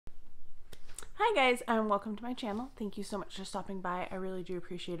Hi guys, and welcome to my channel. Thank you so much for stopping by. I really do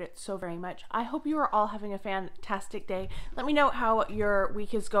appreciate it so very much. I hope you are all having a fantastic day. Let me know how your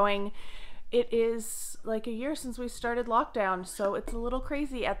week is going. It is like a year since we started lockdown, so it's a little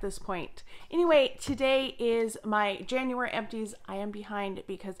crazy at this point. Anyway, today is my January empties. I am behind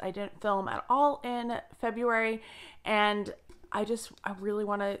because I didn't film at all in February, and I really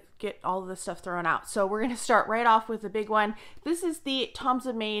want to get all of this stuff thrown out. So we're going to start right off with the big one. This is the Tom's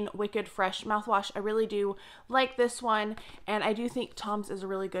of Maine Wicked Fresh mouthwash. I really do like this one, and I do think Tom's is a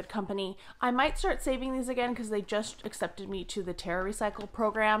really good company. I might start saving these again because they just accepted me to the Terra Recycle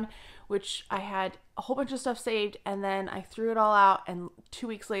program, which I had a whole bunch of stuff saved, and then I threw it all out, and 2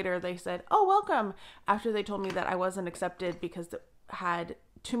 weeks later they said, oh, welcome, after they told me that I wasn't accepted because it had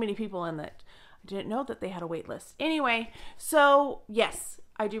too many people in it. I didn't know that they had a wait list. Anyway, so yes,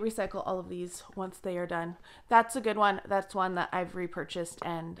 I do recycle all of these once they are done. That's a good one. That's one that I've repurchased,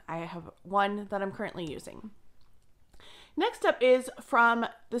 and I have one that I'm currently using. Next up is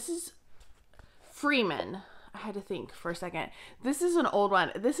this is Freeman. I had to think for a second. This is an old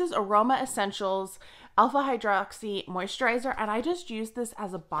one. This is Aroma Essentials Alpha-Hydroxy Moisturizer, and I just used this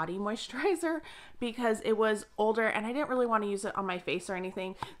as a body moisturizer because it was older and I didn't really want to use it on my face or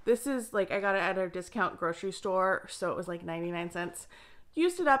anything. This is like, I got it at a discount grocery store, so it was like 99 cents.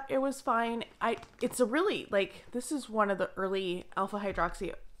 Used it up, it was fine. It's a really, like, this is one of the early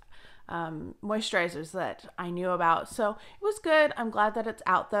Alpha-Hydroxy moisturizers that I knew about, so it was good. I'm glad that it's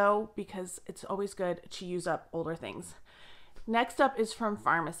out though, because it's always good to use up older things. Next up is from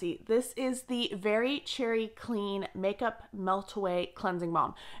Farmacy. This is the Very Cherry Clean Makeup Melt Away Cleansing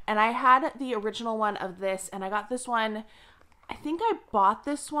Balm, and I had the original one of this, and I got this one, I think I bought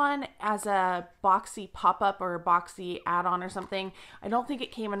this one as a boxy pop-up or a boxy add-on or something. I don't think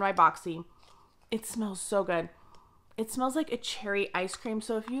it came in my boxy. It smells so good. It smells like a cherry ice cream.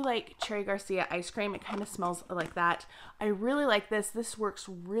 So if you like Cherry Garcia ice cream, it kind of smells like that. I really like this. This works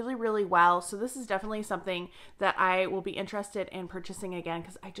really, really well. So this is definitely something that I will be interested in purchasing again,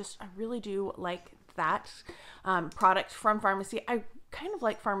 because I really do like that product from Farmacy. I kind of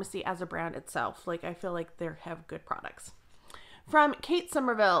like Farmacy as a brand itself. Like, I feel like they have good products. From Kate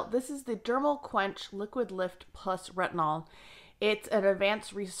Somerville, this is the Dermal Quench Liquid Lift Plus Retinol. It's an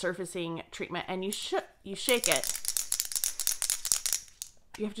advanced resurfacing treatment, and you shake it.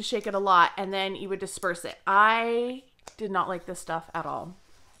 You have to shake it a lot, and then you would disperse it. I did not like this stuff at all.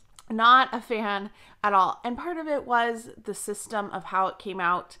 Not a fan at all. And part of it was the system of how it came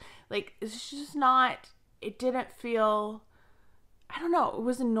out. Like, it's just not, it didn't feel, I don't know, it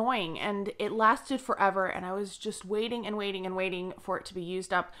was annoying, and it lasted forever, and I was just waiting and waiting and waiting for it to be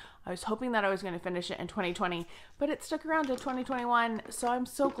used up. I was hoping that I was going to finish it in 2020, but it stuck around to 2021, so I'm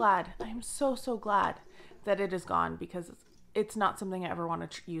so glad. I'm so, so glad that it is gone, because it's not something I ever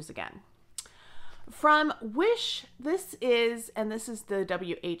want to use again. From Whish, this is the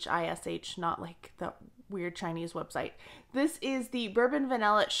WHISH, not like the weird Chinese website. This is the Bourbon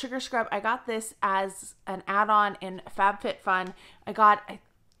Vanilla Sugar Scrub. I got this as an add-on in FabFitFun. I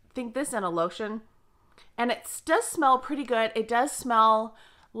think this in a lotion, and it does smell pretty good. It does smell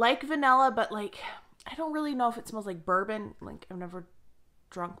like vanilla, but like, I don't really know if it smells like bourbon. Like, I've never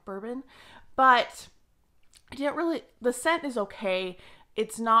drunk bourbon, but the scent is okay.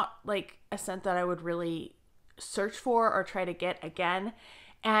 It's not like a scent that I would really search for or try to get again.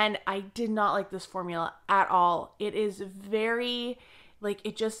 And I did not like this formula at all. It is very, like,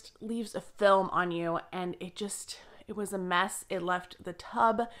 it just leaves a film on you, and it was a mess. It left the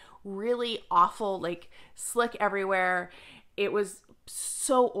tub really awful, like slick everywhere. It was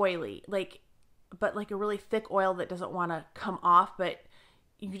so oily, but like a really thick oil that doesn't want to come off, but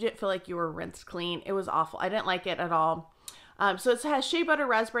you didn't feel like you were rinsed clean. It was awful. I didn't like it at all. So it has shea butter,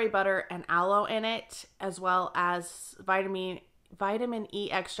 raspberry butter, and aloe in it, as well as vitamin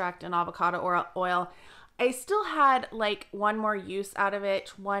E extract and avocado oil. I still had like one more use out of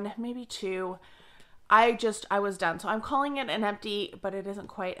it, one, maybe two. I was done. So I'm calling it an empty, but it isn't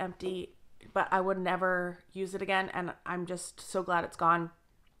quite empty, but I would never use it again. And I'm just so glad it's gone.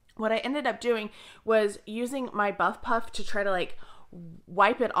 What I ended up doing was using my Buff Puff to try to like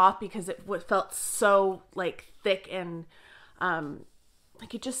wipe it off, because it felt so like thick and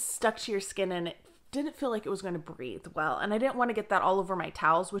like it just stuck to your skin, and it didn't feel like it was going to breathe well. And I didn't want to get that all over my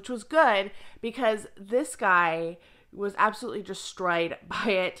towels, which was good because this guy was absolutely destroyed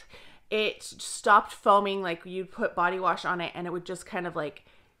by it. It stopped foaming, like you'd put body wash on it and it would just kind of like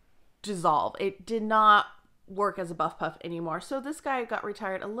dissolve. It did not work as a Buff Puff anymore. So this guy got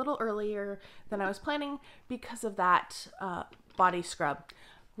retired a little earlier than I was planning because of that body scrub.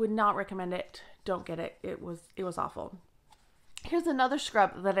 Would not recommend it. Don't get it. It was awful. Here's another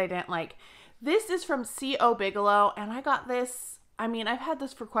scrub that I didn't like. This is from C.O. Bigelow, and I got this, I mean, I've had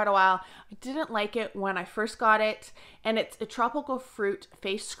this for quite a while. I didn't like it when I first got it, and it's a tropical fruit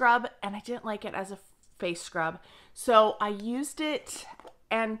face scrub, and I didn't like it as a face scrub. So I used it,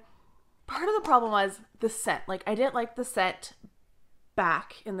 and part of the problem was the scent. Like, I didn't like the scent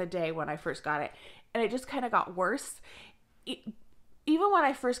back in the day when I first got it, and it just kind of got worse. Even when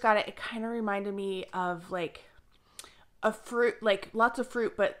I first got it, it kind of reminded me of like a fruit, like lots of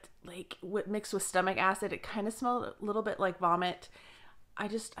fruit, but like mixed with stomach acid. It kind of smelled a little bit like vomit. I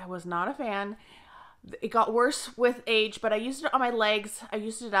was not a fan. It got worse with age, but I used it on my legs. I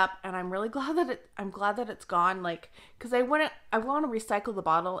used it up, and I'm really glad that it's gone. Like, cause I want to recycle the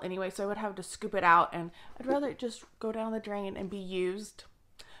bottle anyway, so I would have to scoop it out, and I'd rather it just go down the drain and be used.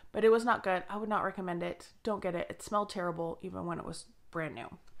 But it was not good. I would not recommend it. Don't get it. It smelled terrible even when it was brand new.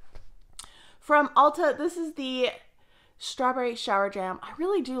 From Ulta, this is the Strawberry Shower Jam. I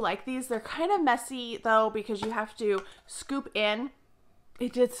really do like these. They're kind of messy though because you have to scoop in.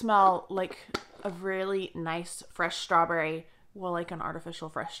 It did smell like a really nice fresh strawberry. Well, like an artificial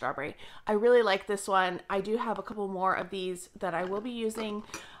fresh strawberry. I really like this one. I do have a couple more of these that I will be using.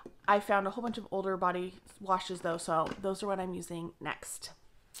 I found a whole bunch of older body washes though, so those are what I'm using next.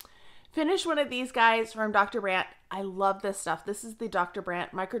 Finished one of these guys from Dr. Brandt. I love this stuff. This is the Dr.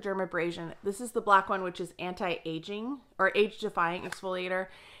 Brandt Microdermabrasion. This is the black one, which is anti-aging or age-defying exfoliator.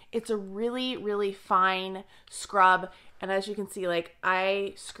 It's a really, really fine scrub. And as you can see, like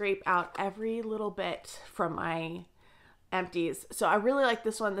I scrape out every little bit from my empties. So I really like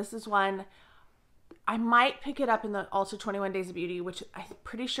this one. This is one I might pick it up in the Ulta 21 Days of Beauty, which I'm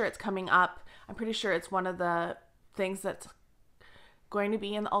pretty sure it's coming up. I'm pretty sure it's one of the things that's going to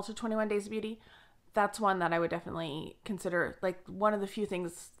be in the Ulta 21 Days of Beauty. That's one that I would definitely consider, like one of the few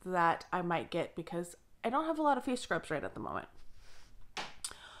things that I might get because I don't have a lot of face scrubs right at the moment.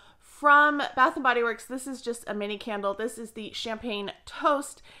 From Bath & Body Works, this is just a mini candle. This is the Champagne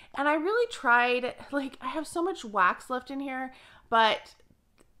Toast, and I really tried, like I have so much wax left in here, but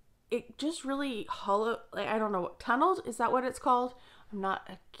it just really hollow, like I don't know, tunneled, is that what it's called? I'm not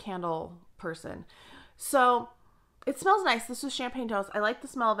a candle person. So it smells nice. This is Champagne Toast. I like the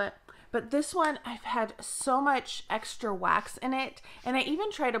smell of it. But this one, I've had so much extra wax in it. And I even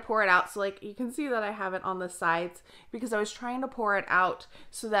tried to pour it out. So like you can see that I have it on the sides because I was trying to pour it out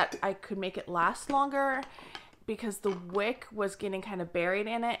so that I could make it last longer because the wick was getting kind of buried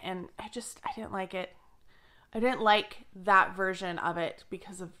in it. And I didn't like it. I didn't like that version of it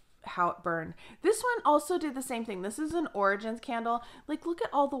because of how it burned. This one also did the same thing. This is an Origins candle. Like look at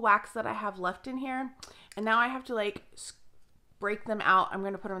all the wax that I have left in here. And now I have to like break them out. I'm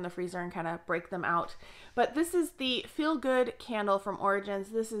going to put them in the freezer and kind of break them out. But this is the Feel Good candle from Origins.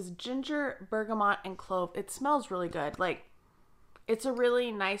 This is ginger, bergamot, and clove. It smells really good. Like it's a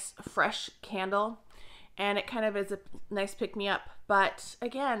really nice fresh candle and it kind of is a nice pick me up. But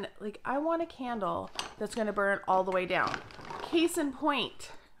again, like I want a candle that's going to burn all the way down. Case in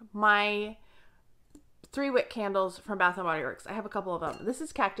point, my 3-wick candles from Bath & Body Works. I have a couple of them. This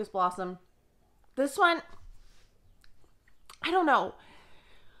is Cactus Blossom. This one, I don't know.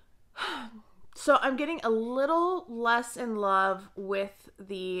 So I'm getting a little less in love with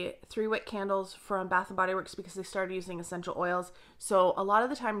the 3-wick candles from Bath & Body Works because they started using essential oils. So a lot of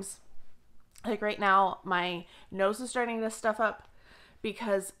the times, like right now, my nose is starting to stuff up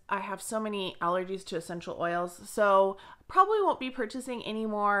because I have so many allergies to essential oils. So probably won't be purchasing any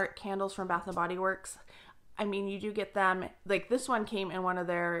more candles from Bath & Body Works. I mean, you do get them, like this one came in one of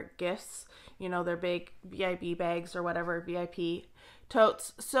their gifts, you know, their big VIP bags or whatever, VIP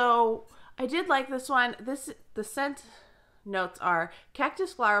totes. So I did like this one. The scent notes are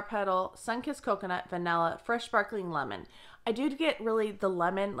cactus flower petal, sun-kissed coconut, vanilla, fresh sparkling lemon. I did get really the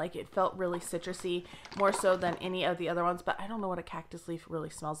lemon, like it felt really citrusy, more so than any of the other ones, but I don't know what a cactus leaf really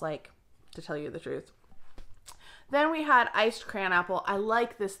smells like, to tell you the truth. Then we had iced crayon apple. I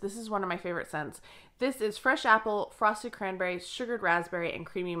like this. This is one of my favorite scents. This is fresh apple, frosted cranberry, sugared raspberry, and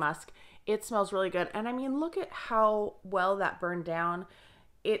creamy musk. It smells really good. And I mean, look at how well that burned down.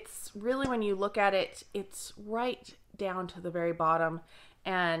 It's really, when you look at it, it's right down to the very bottom.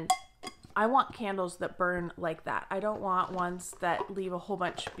 And I want candles that burn like that. I don't want ones that leave a whole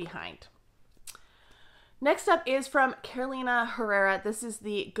bunch behind. Next up is from Carolina Herrera. This is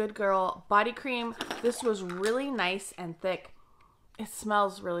the Good Girl Body Cream. This was really nice and thick. It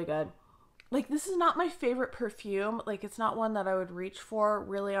smells really good. Like, this is not my favorite perfume. Like, it's not one that I would reach for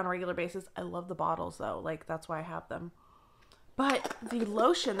really on a regular basis. I love the bottles, though. Like, that's why I have them. But the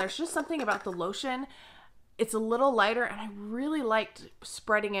lotion, there's just something about the lotion. It's a little lighter, and I really liked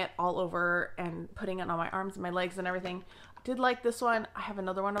spreading it all over and putting it on my arms and my legs and everything. Did like this one. I have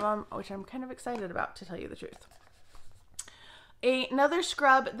another one of them, which I'm kind of excited about, to tell you the truth. Another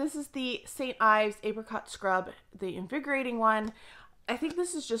scrub. This is the St. Ives Apricot Scrub, the invigorating one. I think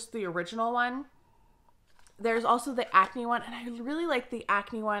this is just the original one. There's also the acne one, and I really like the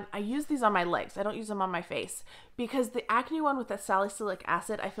acne one. I use these on my legs. I don't use them on my face because the acne one with the salicylic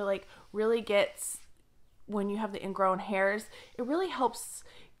acid, I feel like really gets, when you have the ingrown hairs, it really helps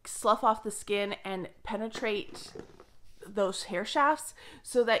slough off the skin and penetrate those hair shafts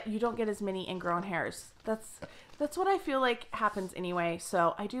so that you don't get as many ingrown hairs. That's what I feel like happens anyway.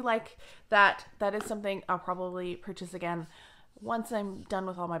 So I do like that. That is something I'll probably purchase again once I'm done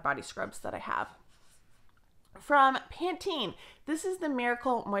with all my body scrubs that I have. From Pantene, this is the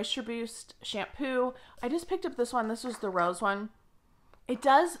Miracle Moisture Boost shampoo. I just picked up this one. This was the rose one. It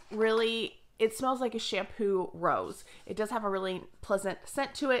does really, it smells like a shampoo rose. It does have a really pleasant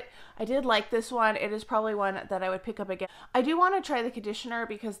scent to it. I did like this one. It is probably one that I would pick up again. I do want to try the conditioner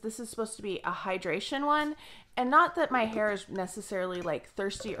because this is supposed to be a hydration one. And not that my hair is necessarily like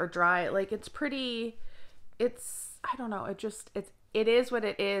thirsty or dry. Like it's pretty, I don't know. It is what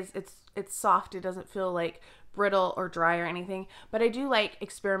it is. It's soft. It doesn't feel like brittle or dry or anything, but I do like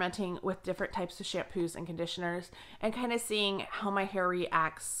experimenting with different types of shampoos and conditioners and kind of seeing how my hair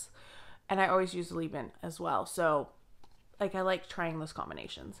reacts. And I always use leave-in as well, so like I like trying those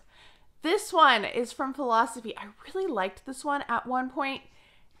combinations. This one is from Philosophy. I really liked this one at one point,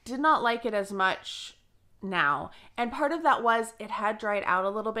 did not like it as much now, and part of that was it had dried out a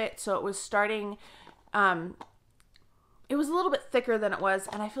little bit, so it was starting it was a little bit thicker than it was,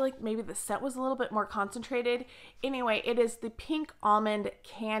 and I feel like maybe the scent was a little bit more concentrated. Anyway, it is the Pink Almond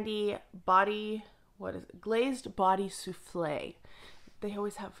Candy Body, Glazed Body Souffle. They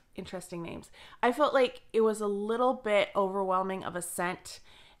always have interesting names. I felt like it was a little bit overwhelming of a scent,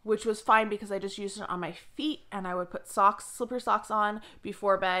 which was fine because I just used it on my feet, and I would put slipper socks on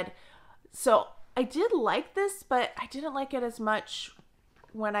before bed. So I did like this, but I didn't like it as much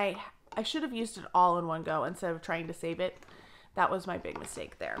when I should have used it all in one go instead of trying to save it. That was my big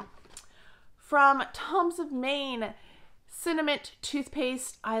mistake there. From Tom's of Maine, Cinnamon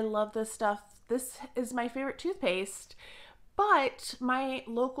Toothpaste. I love this stuff. This is my favorite toothpaste, but my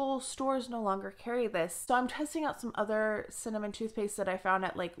local stores no longer carry this. So I'm testing out some other cinnamon toothpaste that I found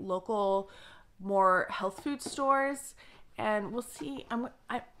at like local, more health food stores, and we'll see.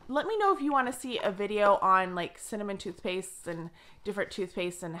 Let me know if you want to see a video on like cinnamon toothpastes and different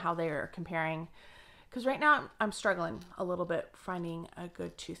toothpastes and how they are comparing. Because right now I'm struggling a little bit finding a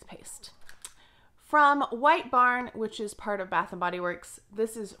good toothpaste. From White Barn, which is part of Bath & Body Works,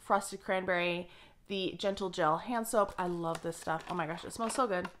 this is Frosted Cranberry, the Gentle Gel Hand Soap. I love this stuff. Oh my gosh, it smells so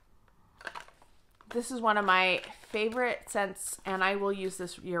good. This is one of my favorite scents, and I will use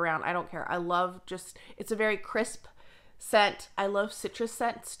this year round. I don't care. I love it's a very crisp scent. I love citrus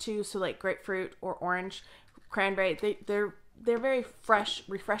scents too, so like grapefruit or orange, cranberry. They're very fresh,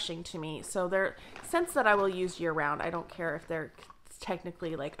 refreshing to me. So they're scents that I will use year round. I don't care if they're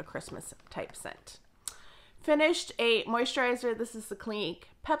technically like a Christmas type scent. Finished a moisturizer. This is the Clinique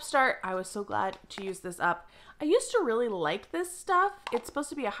Pep-Start. I was so glad to use this up. I used to really like this stuff. It's supposed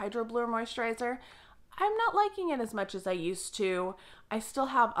to be a Hydro Blur moisturizer. I'm not liking it as much as I used to. I still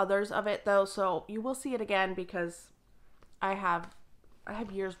have others of it though, so you will see it again because I have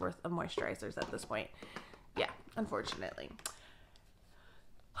years worth of moisturizers at this point. Yeah, unfortunately.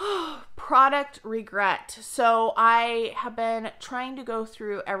 Product regret. So I have been trying to go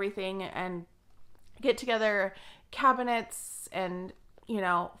through everything and get together cabinets and, you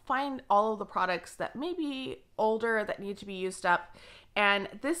know, find all of the products that may be older that need to be used up. And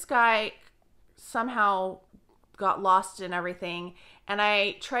this guy somehow got lost in everything, and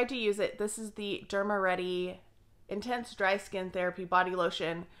I tried to use it. This is the Derma Ready Intense Dry Skin Therapy Body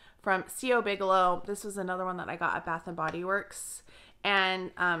Lotion from C.O. Bigelow. This was another one that I got at Bath & Body Works.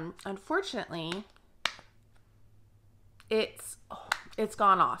 And unfortunately, it's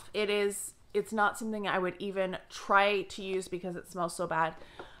gone off. It's not something I would even try to use because it smells so bad.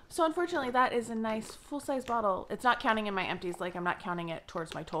 So unfortunately, that is a nice full-size bottle. It's not counting in my empties. Like, I'm not counting it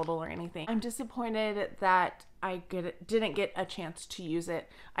towards my total or anything. I'm disappointed that I didn't get a chance to use it.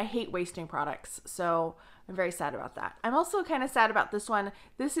 I hate wasting products, so I'm very sad about that. I'm also kind of sad about this one.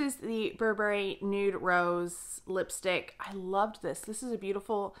 This is the Burberry Nude Rose lipstick. I loved this. This is a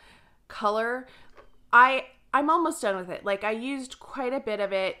beautiful color. I'm almost done with it. Like, I used quite a bit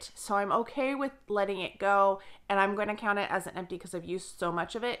of it, so I'm okay with letting it go, and I'm going to count it as an empty because I've used so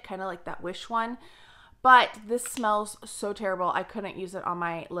much of it, kind of like that Whish one. But this smells so terrible. I couldn't use it on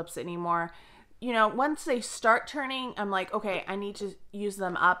my lips anymore. You know, once they start turning, I'm like, okay, I need to use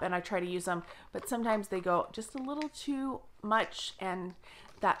them up, and I try to use them, but sometimes they go just a little too much, and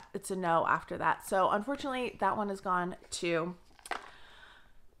that it's a no after that. So unfortunately, that one is gone too.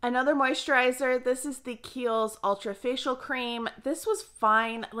 Another moisturizer, this is the Kiehl's Ultra Facial Cream. This was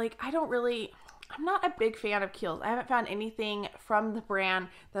fine. Like, I'm not a big fan of Kiehl's. I haven't found anything from the brand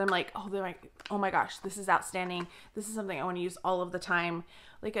that I'm like, oh my gosh, this is outstanding. This is something I want to use all of the time.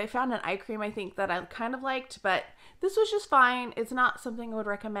 Like, I found an eye cream, I think, that I kind of liked, but this was just fine. It's not something I would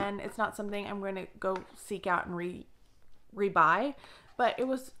recommend. It's not something I'm going to go seek out and rebuy, but it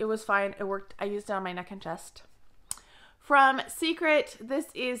was fine. It worked. I used it on my neck and chest. From Secret, this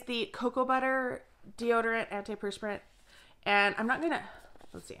is the Cocoa Butter Deodorant Antiperspirant, and I'm going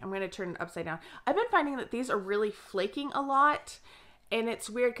to turn it upside down. I've been finding that these are really flaking a lot, and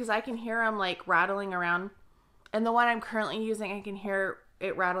it's weird because I can hear them like rattling around, and the one I'm currently using, I can hear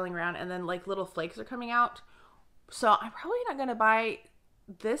it rattling around, and then like little flakes are coming out. So I'm probably not going to buy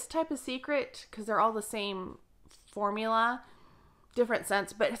this type of Secret because they're all the same formula, different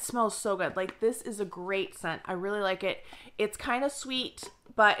scents, but it smells so good. Like, this is a great scent. I really like it. It's kind of sweet,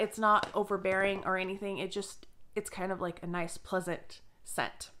 but it's not overbearing or anything. It's kind of like a nice, pleasant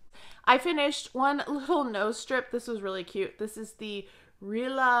scent. I finished one little nose strip. This was really cute. This is the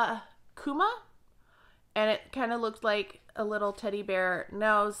Rila Kuma, and it kind of looked like a little teddy bear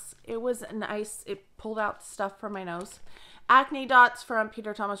nose. It was nice. It pulled out stuff from my nose. Acne dots from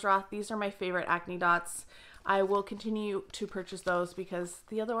Peter Thomas Roth. These are my favorite acne dots. I will continue to purchase those because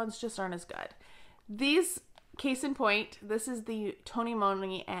the other ones just aren't as good. These, case in point, this is the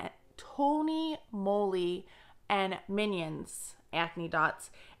TONYMOLY and Minions acne dots.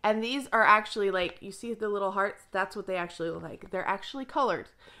 And these are actually, like, you see the little hearts? That's what they actually look like. They're actually colored.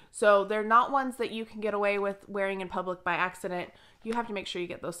 So they're not ones that you can get away with wearing in public by accident. You have to make sure you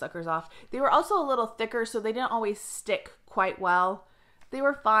get those suckers off. They were also a little thicker, so they didn't always stick quite well. They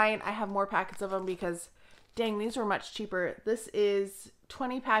were fine. I have more packets of them because, dang, these were much cheaper. This is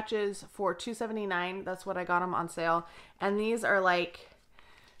 20 patches for $2.79. That's what I got them on sale. And these are like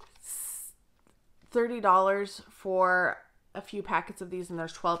 $30 for a few packets of these, and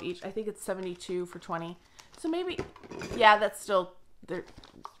there's 12 each. I think it's $72 for 20. So maybe, yeah, that's still, the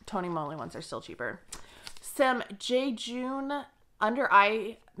TONYMOLY ones are still cheaper. Some JayJun under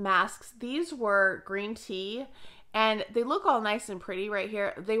eye masks. These were green tea, and they look all nice and pretty right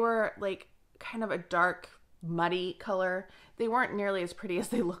here. They were like kind of a dark, muddy color. They weren't nearly as pretty as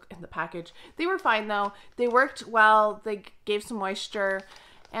they look in the package. They were fine though. They worked well. They gave some moisture,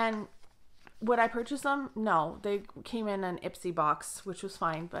 and would I purchase them? No, they came in an Ipsy box, which was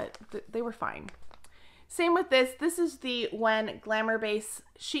fine, but they were fine. Same with this. This is the Wen Glamour Base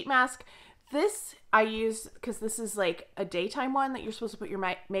Sheet Mask. This I use because this is like a daytime one that you're supposed to put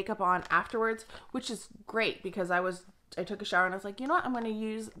your makeup on afterwards, which is great because I took a shower and I was like, you know what? I'm going to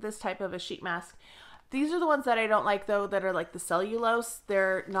use this type of a sheet mask. These are the ones that I don't like though, that are like the cellulose.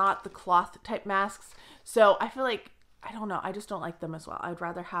 They're not the cloth type masks. So I feel like, I don't know, I just don't like them as well. I'd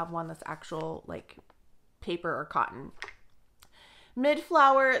rather have one that's actual like paper or cotton.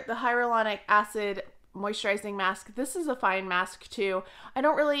 Mid-Flower, the hyaluronic acid moisturizing mask. This is a fine mask too. I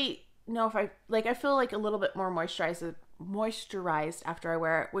don't really know if I feel like a little bit more moisturized after I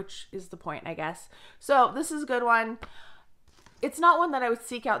wear it, which is the point, I guess. So this is a good one. It's not one that I would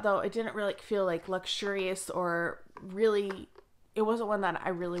seek out though. It didn't really feel like luxurious or really, it wasn't one that I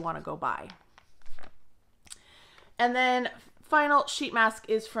really want to go buy. And then final sheet mask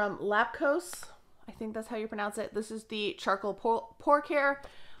is from Lapcos. I think that's how you pronounce it. This is the Charcoal Pore Care.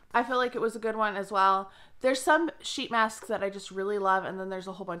 I feel like it was a good one as well. There's some sheet masks that I just really love, and then there's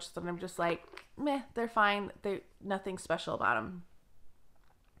a whole bunch that I'm just like, meh, they're fine. They're nothing special about them.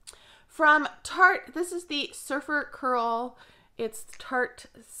 From Tarte, this is the Surfer Curl. It's Tarte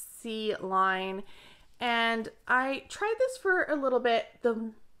C line. And I tried this for a little bit.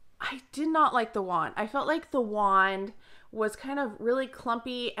 I did not like the wand. I felt like the wand was kind of really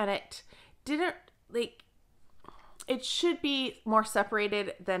clumpy, and it didn't, like, it should be more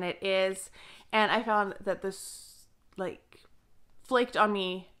separated than it is. And I found that this like flaked on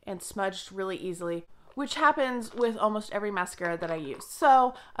me and smudged really easily, which happens with almost every mascara that I use.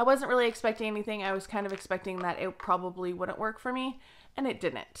 So I wasn't really expecting anything. I was kind of expecting that it probably wouldn't work for me, and it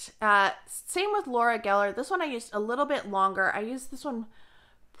didn't. Same with Laura Geller. This one I used a little bit longer. I used this one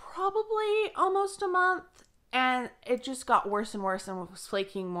probably almost a month, and it just got worse and worse and was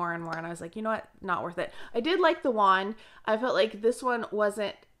flaking more and more. And I was like, you know what? Not worth it. I did like the wand. I felt like this one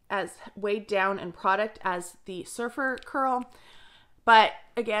wasn't as weighed down in product as the Surfer Curl. But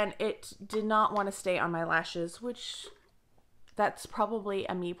again, it did not want to stay on my lashes, which that's probably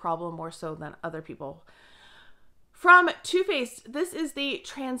a me problem more so than other people. From Too Faced, this is the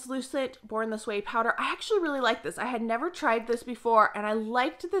Translucent Born This Way powder. I actually really like this. I had never tried this before, and I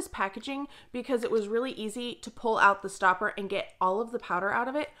liked this packaging because it was really easy to pull out the stopper and get all of the powder out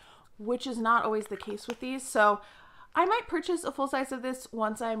of it, which is not always the case with these. So I might purchase a full size of this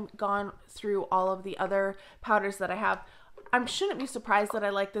once I'm gone through all of the other powders that I have. I shouldn't be surprised that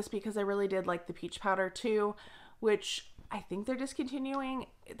I like this because I really did like the peach powder too, which I think they're discontinuing.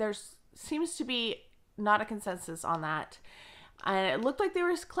 There seems to be not a consensus on that. And it looked like they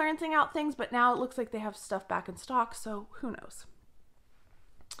were clearancing out things, but now it looks like they have stuff back in stock, so who knows.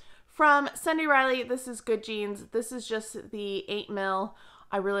 From Sunday Riley, this is Good Genes. This is just the 8 ml.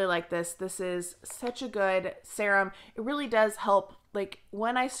 I really like this. This is such a good serum. It really does help. Like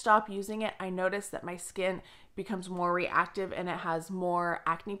when I stop using it, I notice that my skin becomes more reactive and it has more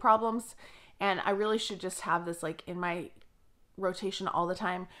acne problems. And I really should just have this like in my rotation all the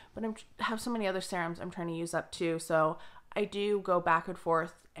time, but I have so many other serums I'm trying to use up too. So I do go back and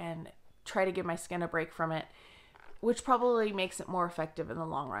forth and try to give my skin a break from it, which probably makes it more effective in the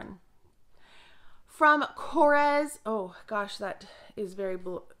long run. From Korres, oh gosh, that is very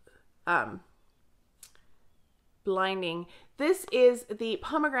blinding. This is the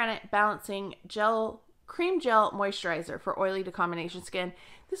Pomegranate Balancing Gel Cream Gel Moisturizer for oily to combination skin.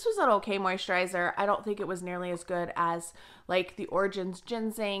 This was an okay moisturizer. I don't think it was nearly as good as like the Origins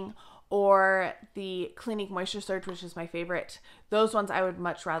Ginseng or the Clinique Moisture Surge, which is my favorite. Those ones I would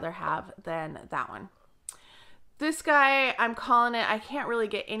much rather have than that one. This guy, I'm calling it, I can't really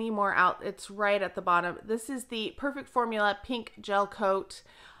get any more out. It's right at the bottom. This is the Perfect Formula Pink Gel Coat.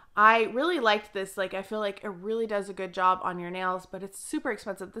 I really liked this. Like, I feel like it really does a good job on your nails, but it's super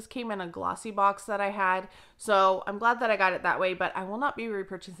expensive. This came in a glossy box that I had, so I'm glad that I got it that way, but I will not be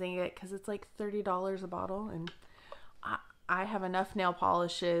repurchasing it because it's like $30 a bottle, and I have enough nail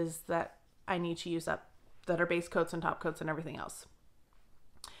polishes that I need to use up that are base coats and top coats and everything else.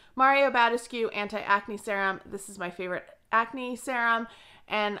 Mario Badescu Anti-Acne Serum. This is my favorite acne serum,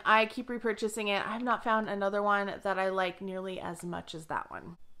 and I keep repurchasing it. I have not found another one that I like nearly as much as that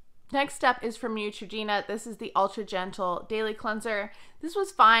one. Next up is from Neutrogena. This is the Ultra Gentle Daily Cleanser. This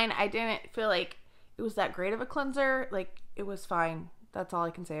was fine. I didn't feel like it was that great of a cleanser. Like, it was fine. That's all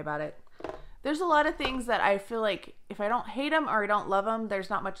I can say about it. There's a lot of things that I feel like if I don't hate them or I don't love them, there's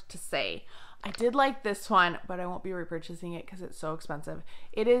not much to say. I did like this one, but I won't be repurchasing it because it's so expensive.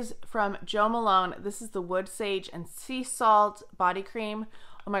 It is from Jo Malone. This is the Wood Sage and Sea Salt Body Cream.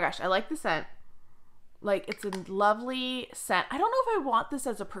 Oh my gosh, I like the scent. Like, it's a lovely scent. I don't know if I want this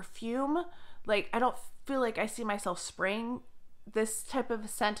as a perfume. Like, I don't feel like I see myself spraying this type of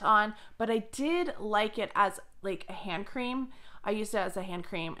scent on, but I did like it as like a hand cream. I used it as a hand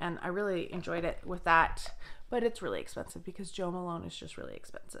cream and I really enjoyed it with that, but it's really expensive because Jo Malone is just really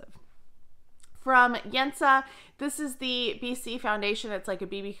expensive. From Yensa, this is the BC foundation. It's like a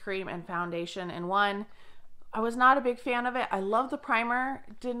BB cream and foundation in one. I was not a big fan of it. I love the primer.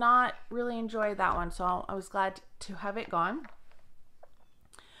 Did not really enjoy that one, so I was glad to have it gone.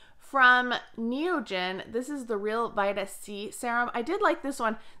 From Neogen, this is the Real Vita C Serum. I did like this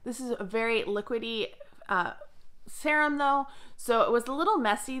one. This is a very liquidy serum though, so it was a little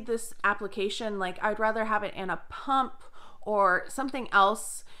messy, this application. Like, I'd rather have it in a pump or something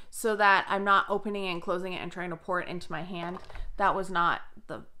else so that I'm not opening and closing it and trying to pour it into my hand. That was not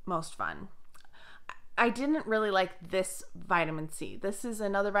the most fun. I didn't really like this vitamin C. This is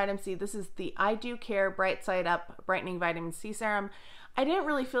another vitamin C. This is the I Do Care Bright Side Up Brightening Vitamin C Serum. I didn't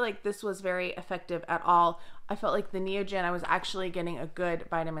really feel like this was very effective at all. I felt like the Neogen, I was actually getting a good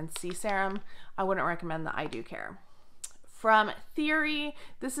vitamin C serum. I wouldn't recommend the I Do Care. From Theorie,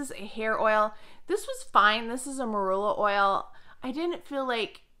 this is a hair oil. This was fine. This is a marula oil. I didn't feel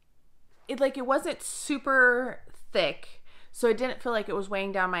like it wasn't super thick, so it didn't feel like it was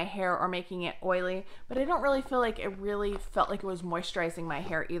weighing down my hair or making it oily, but I don't really feel like it really felt like it was moisturizing my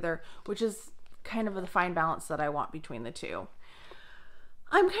hair either, which is kind of the fine balance that I want between the two.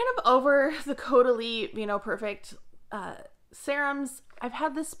 I'm kind of over the Caudalie Vino Perfect serums. I've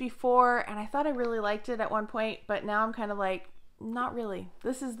had this before and I thought I really liked it at one point, but now I'm kind of like, not really.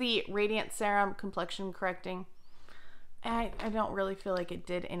 This is the Radiant Serum Complexion Correcting. I don't really feel like it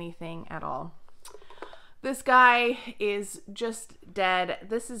did anything at all. This guy is just dead.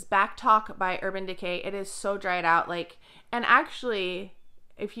 This is Back Talk by Urban Decay. It is so dried out, like, and actually,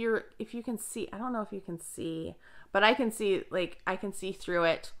 if you can see, I don't know if you can see, but I can see, like, I can see through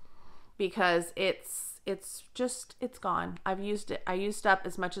it because it's gone. I've used it. I used up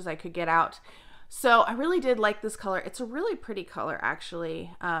as much as I could get out. So I really did like this color. It's a really pretty color,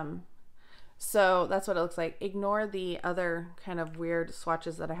 actually. So that's what it looks like. Ignore the other kind of weird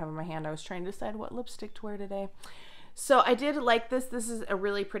swatches that I have in my hand. I was trying to decide what lipstick to wear today. So I did like this. This is a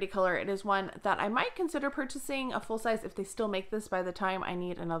really pretty color. It is one that I might consider purchasing a full size if they still make this by the time I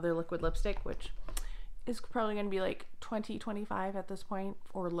need another liquid lipstick, which is probably going to be like 2025 at this point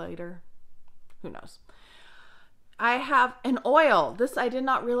or later. Who knows? I have an oil. This I did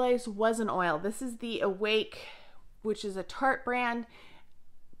not realize was an oil. This is the Awake, which is a Tarte brand.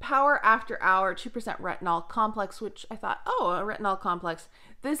 Power After Hour 2% retinol complex, which I thought, oh, a retinol complex.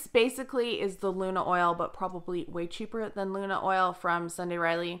 This basically is the Luna oil, but probably way cheaper than Luna oil from Sunday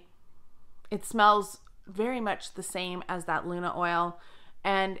Riley. It smells very much the same as that Luna oil,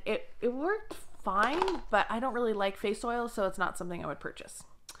 and it worked fine, but I don't really like face oil, so it's not something I would purchase.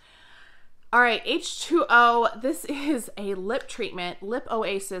 All right, H2O. This is a lip treatment, Lip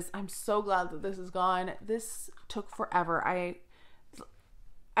Oasis. I'm so glad that this is gone. This took forever.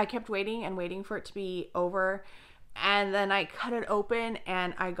 I kept waiting and waiting for it to be over, and then I cut it open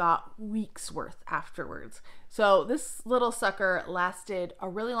and I got weeks worth afterwards. So this little sucker lasted a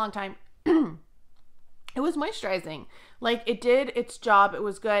really long time. It was moisturizing. Like, it did its job. It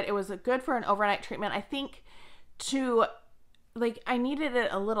was good. It was good for an overnight treatment. I think I needed it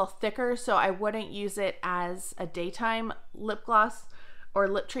a little thicker so I wouldn't use it as a daytime lip gloss or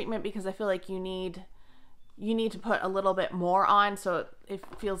lip treatment, because I feel like you need to put a little bit more on, so it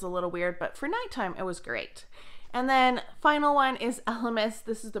feels a little weird, but for nighttime it was great. And then final one is Elemis.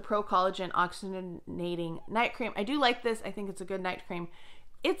 This is the Pro-Collagen Oxygenating Night Cream. I do like this. I think it's a good night cream.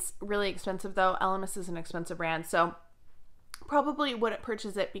 It's really expensive though. Elemis is an expensive brand, so probably wouldn't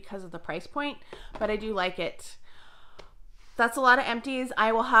purchase it because of the price point, but I do like it. That's a lot of empties.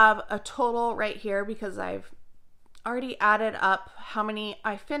 I will have a total right here because I've already added up how many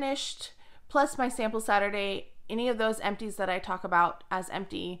I finished, plus my sample Saturday. Any of those empties that I talk about as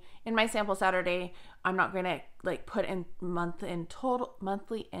empty in my sample Saturday, I'm not going to like put in monthly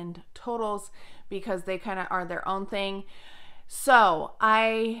end totals because they kind of are their own thing. So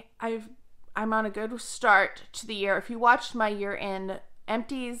I'm on a good start to the year. If you watched my year-end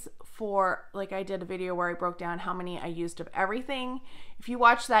empties for, like, I did a video where I broke down how many I used of everything. If you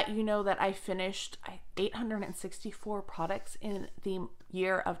watch that, you know that I finished 864 products in the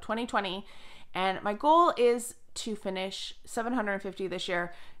year of 2020. And my goal is to finish 750 this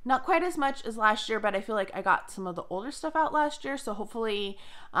year. Not quite as much as last year, but I feel like I got some of the older stuff out last year. So hopefully,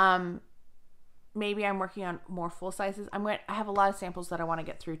 maybe I'm working on more full sizes. I have a lot of samples that I want to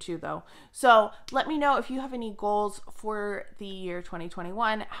get through too though. So let me know if you have any goals for the year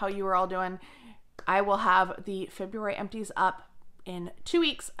 2021, how you are all doing. I will have the February empties up in 2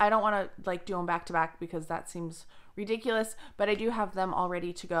 weeks. I don't want to like do them back to back because that seems ridiculous, but I do have them all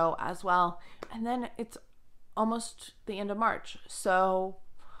ready to go as well. And then it's almost the end of March. So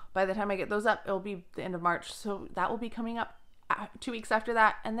by the time I get those up, it'll be the end of March. So that will be coming up 2 weeks after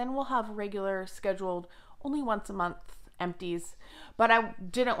that, and then we'll have regular scheduled only once a month empties. But I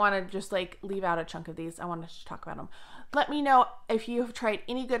didn't want to just like leave out a chunk of these. I wanted to talk about them. Let me know if you have tried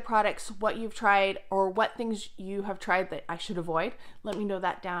any good products, what you've tried, or what things you have tried that I should avoid. Let me know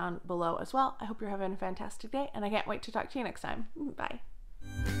that down below as well. I hope you're having a fantastic day, and I can't wait to talk to you next time. Bye.